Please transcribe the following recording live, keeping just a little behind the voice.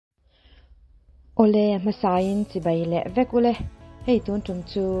Ole masain chibai le vekule hei tun tum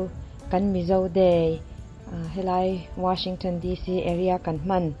chu kan MIZO day helai Washington DC area kan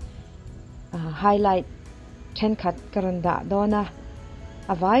man highlight then khat karanda dona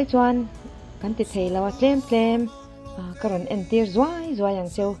avai chuan kan ti theilawa tlem karon entir zwai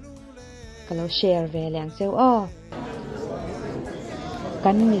ang cheu kalo share ve lang cheu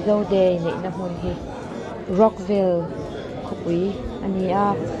kan MIZO day nei na hun hi Rockville khopui ania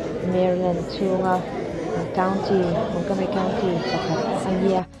Maryland chunga county Montgomery county pakhat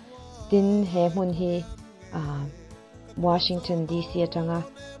ania tin he mun hi Washington DC atanga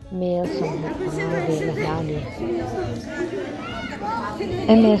mail som ve la yani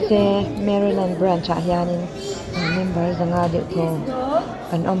MSA Maryland branch hianin member zanga de tho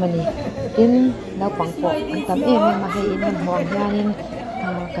kan omani tin na pangpo an tam ma hei in man hong hianin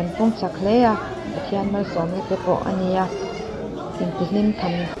kan pong chaklea thian mal som te ko ania tin pisnim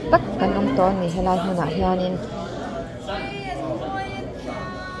tham tak kan om ton ni helai huna hianin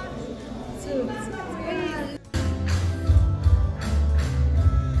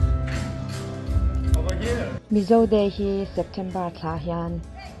MIZO day hi September thla hian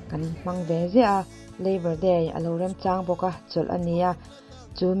kan mang ve zia Labor Day alorem chang boka chul ania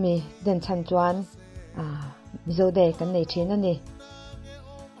chumi den chan chuan MIZO day kan nei thin ani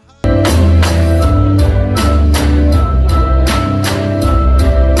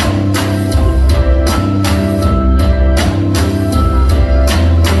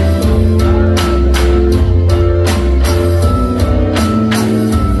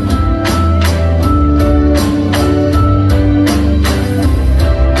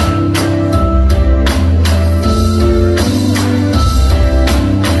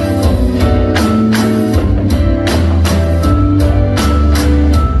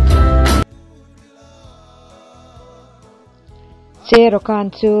Zero kan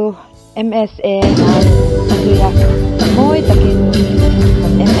chu MSA na moi takin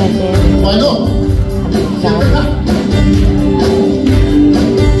MSA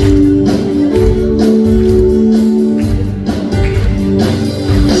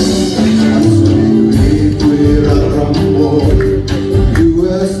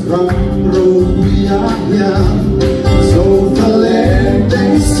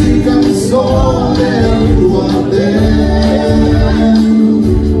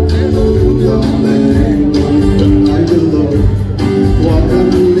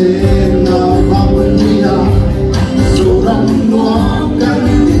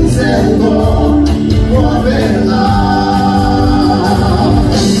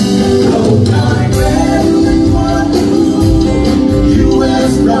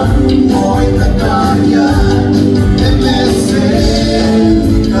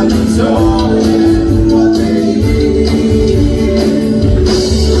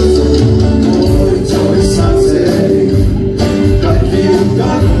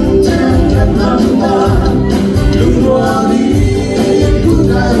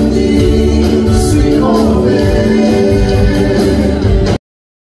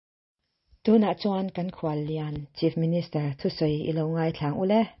Tuna chuan kan khwalian Chief Minister Thusoi ilongai thlang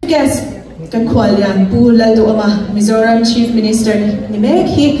ule yes kan khwalian pula do ama Mizoram Chief Minister ni mek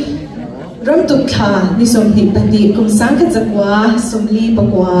hi ram tu kha ni som hi pandi kum sang kha zakwa somli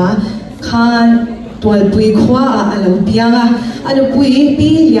pakwa khan tual pui khwa alo pianga alo pui pi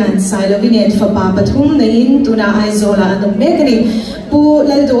lian sai lo vinet fa pa pathum nein tuna aizola anu mekani pu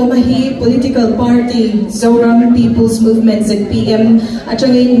lal do ama hi political party Zoram People's Movement ZPM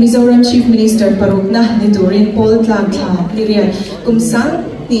atangin Mizoram Chief Minister parukna ni turin Paul Tlang Tha Lirian kumsang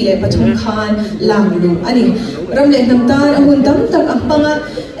tile pathum khan langlu ani ramle namtan ahun dam tak ampanga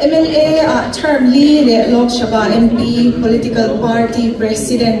MLA term li le Lok Sabha MP political party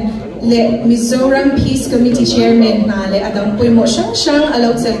president le Mizoram Peace Committee Chairman na le adam pui mo shang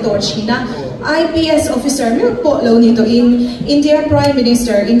alaw sector China IPS officer milk po lo nito in India Prime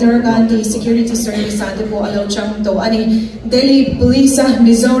Minister Indira Gandhi Security Service ate po alaw chang to ani Delhi Police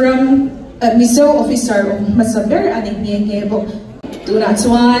Mizoram MIZO officer masaber ani niye po tuna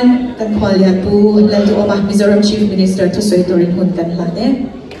chuan kan khwalian pu landu ama Mizoram Chief Minister Thusoi Turin hun kan lane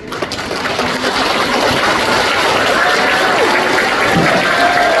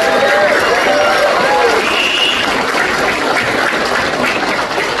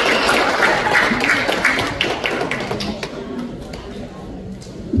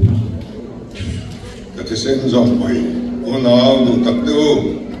Sen zong boy, unau du tak tu,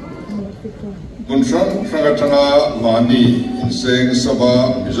 munsan sangatana mani inseng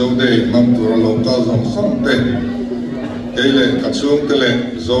sabah MIZO day mam tura lokal zong sampe, kele katsung tele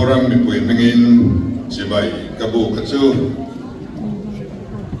Zoram mipui mengin cibai kabu katsu,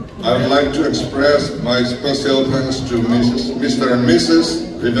 I would like to express my special thanks to Mr. and Mrs.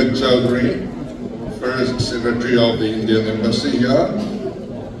 Vivek Chowdhury, First Secretary of the Indian Embassy here.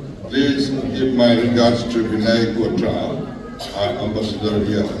 Please give my regards to Vinay Kotra, our ambassador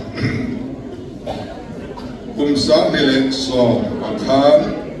here. Kumsa nile som akhan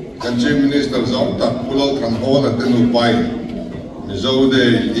Chief Minister Zongtak Pulal Khanhol at Tenupai Mizo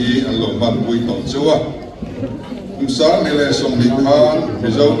de I and Loman Puito Chua. Kumsa nile som Dikhan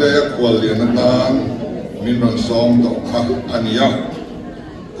Mizo de Kualianatan Minran Som Dokha Aniya.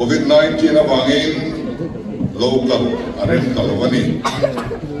 COVID-19 abangin local arem kalwani.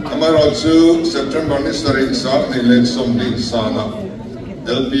 Amarotsu September ni sari sa nile som di sana.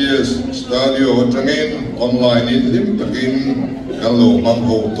 LPS Stadio Changin online in Limpakin Hello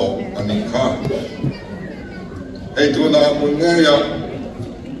Manghoto Anika. Hey tuna munaya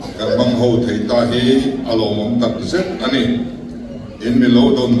kan mangho tahi alomong takset ani in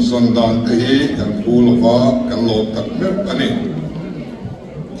Milodon Sandan tahi kan Pulova kan lo takmep ani.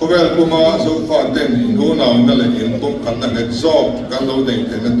 Kovel kuma so faten inguna ngale in tong kan na headso kan lo ding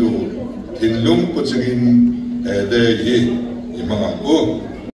tenadu tinlum kuchingin de hi mga ko.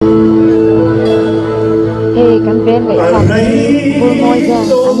 Hey, kan ven vậy không? Bul môi ra,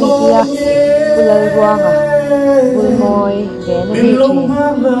 anh kia, bul lời quang à, bul môi ven đi thì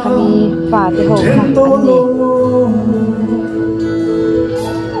kami pha te ho ka anh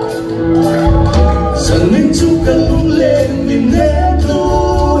Dân mình chung cần lên mình hết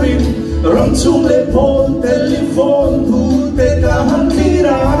turin, rong chung lên phone telephone thu te cả hàng khi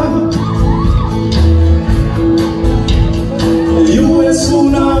ra. US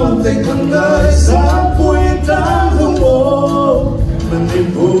now they can guide sa puita humo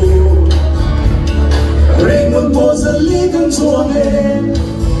manipu Raymond was a legal chuane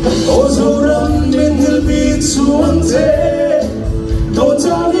Ozoram min hilbit suante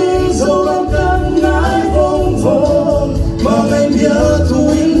Totally zoram kan nai vong vong Mangai bia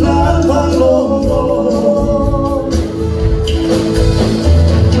tuin la balong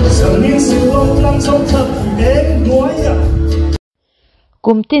Zanin siwang lang chong thap em nuaya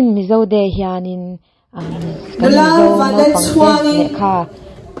Kumtin Mizo de hianin Mizo no pangte ne kha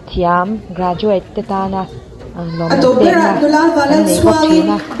thiam graduate tetana Adobera Nula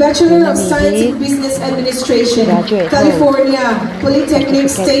Valenzuela, Bachelor of Science in Business Administration, California Polytechnic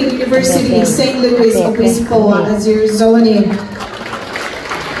State University, St. Louis Obispo, Azurzoni.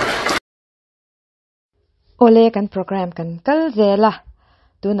 Ole kan program kan kalzela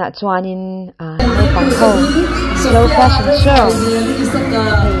tuna chuanin no pangko slow fashion show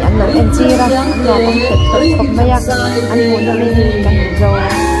an lo entira no concept of mayak an mo na min kan zo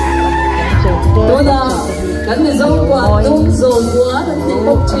kan zo kwa tung zo kwa ni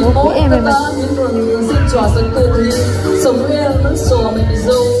mo chi mo ta min ron si chwa san ko ni somewhere man so me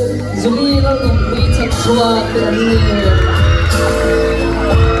zo zuli no no pi chak chwa te ni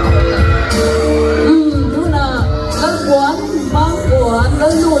tuna kan kwan mang kwan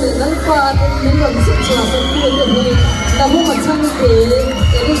kan lu le kan pa min ron si chwa san ko ni ta mo ma chang ke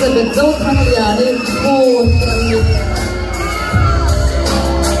ni se be zo khan ya ni ko ni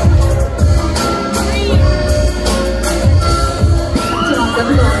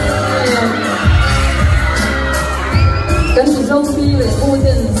kan Mizo pi le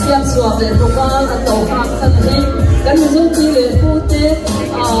Putin siap suap le toka atau hak kan hi kan Mizo pi le Putin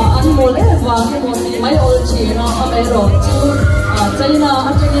an mole wa ni mo ni mai ol chi na amero chu China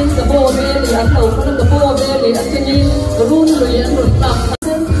atengin ka bo be le an tau kan ka bo be le atengin run lo yan run tak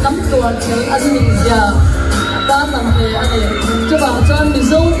nam tuan chu an min ja ta nam he ane chu ba chan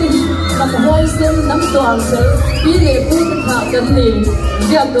Mizo ti nam hoi sen nam tuan se pi le Putin ha kan ni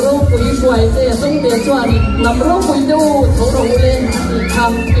dia toro pui suai te song te chuan nam ro pui te u tho ro le ni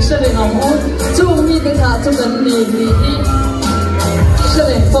tham isale na mo chu mi te tha chu kan ni ni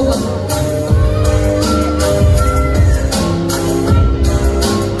isale focus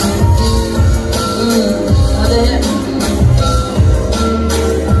ade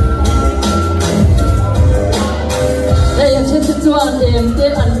ya chen chuan em te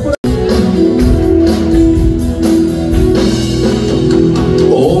an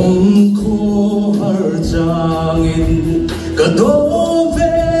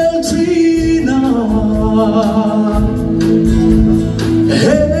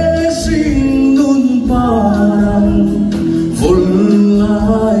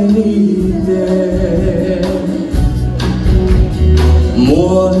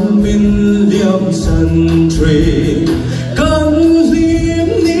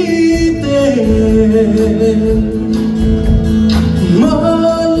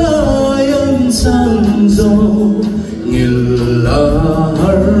Malayan sang zo ngil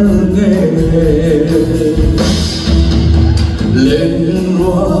lahar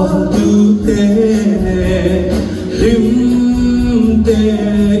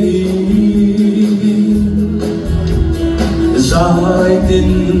lại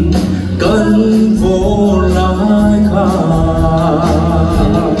tình cần vô lại khả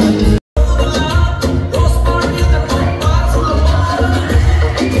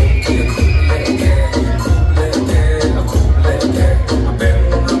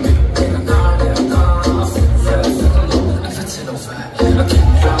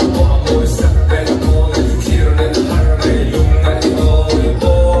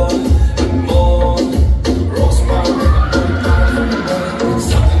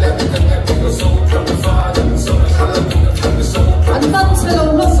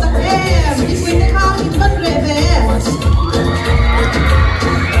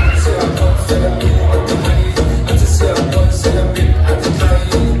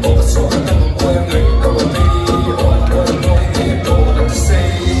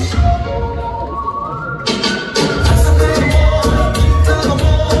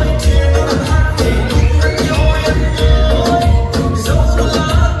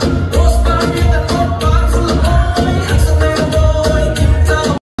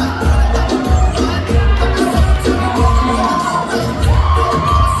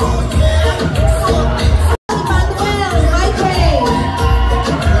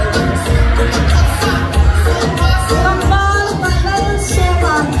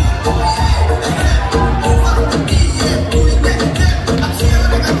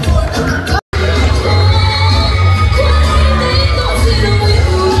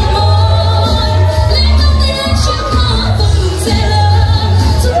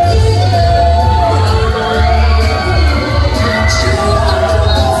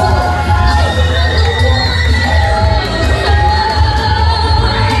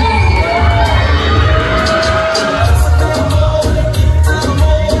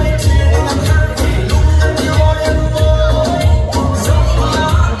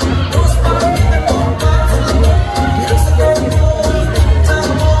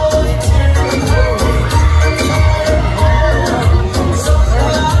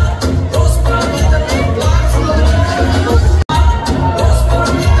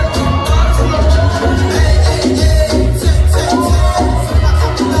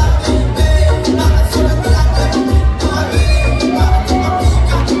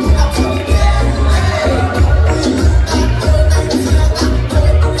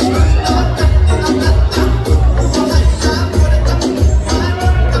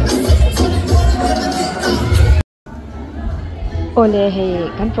ole hei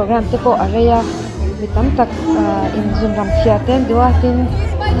kan program te po area mi tam tak in zun ram thia ten dua tin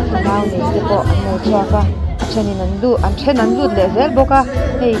now ni te po mo chwa ka chani nandu an then nandu le zel boka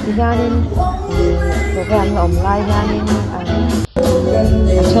hei ti hianin program no online hianin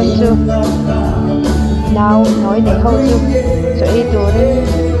chan chu now noi nei ho chu so ei tu rin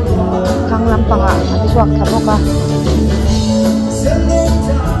khang lam panga an chuak thamoka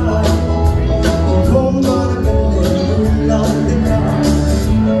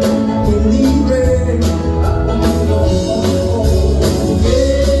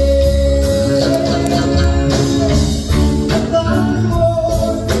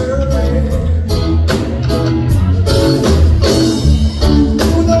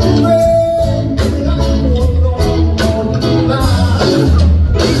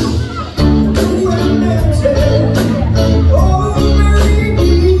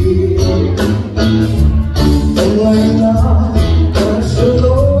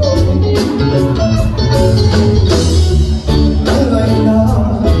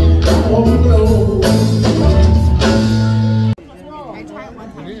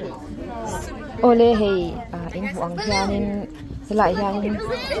ole hei in huang hianin lại hianin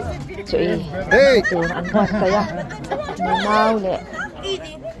chui tu an wat saya ni nau le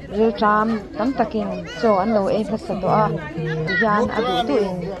ril tram tam takin so an lo e phasa to a hian adu tu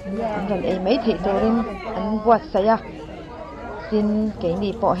in an ran e mai thei torin an wat saya tin ke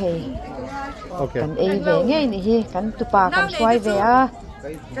ni po hei kan e ve nge ni hi kan tupa kan swai ve a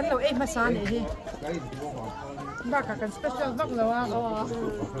kan lo e masa ni hi baka kan special bak lo a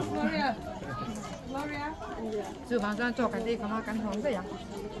Gloria chu bang san cho kan e kama kan hong de ya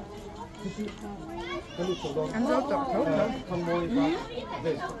kan zo to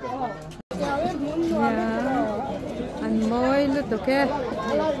anh môi lúc tụi kia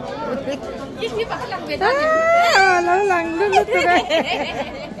nó lần lúc tụi đây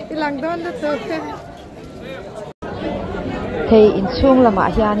cái lần đó lúc tụi kia thì in chung là mà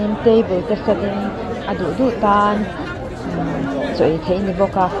hiền in table cái setting adu du tan rồi thấy như vô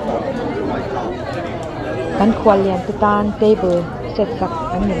cả kan khwalian tu tan table set sak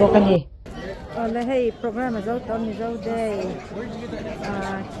an ni vô cái gì là hay program là dấu to ni dấu đây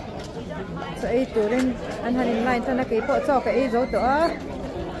so ai turin an hanin line tan cái po cho cái zo to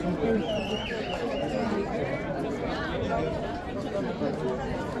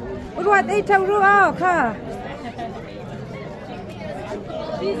ruột ai thâu ru ao kha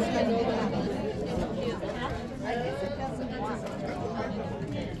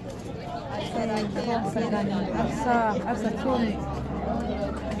asa chun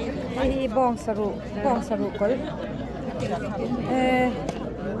ai bong saru kol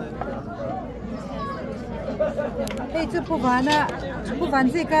ei chu puvan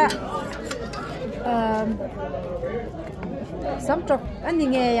gì cả samtrok ani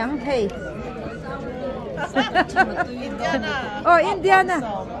nge yang hei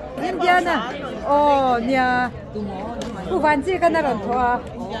Indiana nia puvan gì cả na ron thoa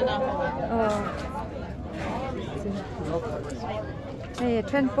hey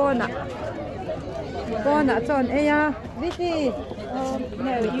chen pona chon eya Vicky No,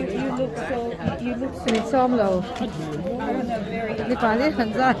 you look so som lo ni pa le han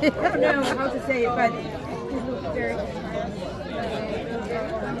zai I don't know how to say it, but you look very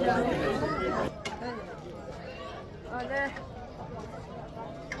ale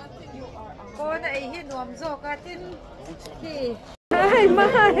pona ei hi nuam zo ka tin ki ai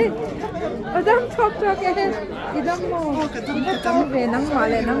mai adam thok ke idam mo idam ve nang ma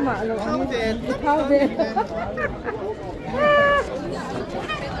le nang ma lo thau ve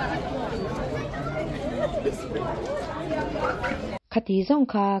khati zong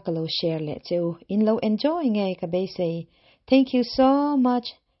kha kalo share le cheu in lo enjoy nge ka be say thank you so much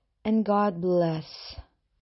and God bless.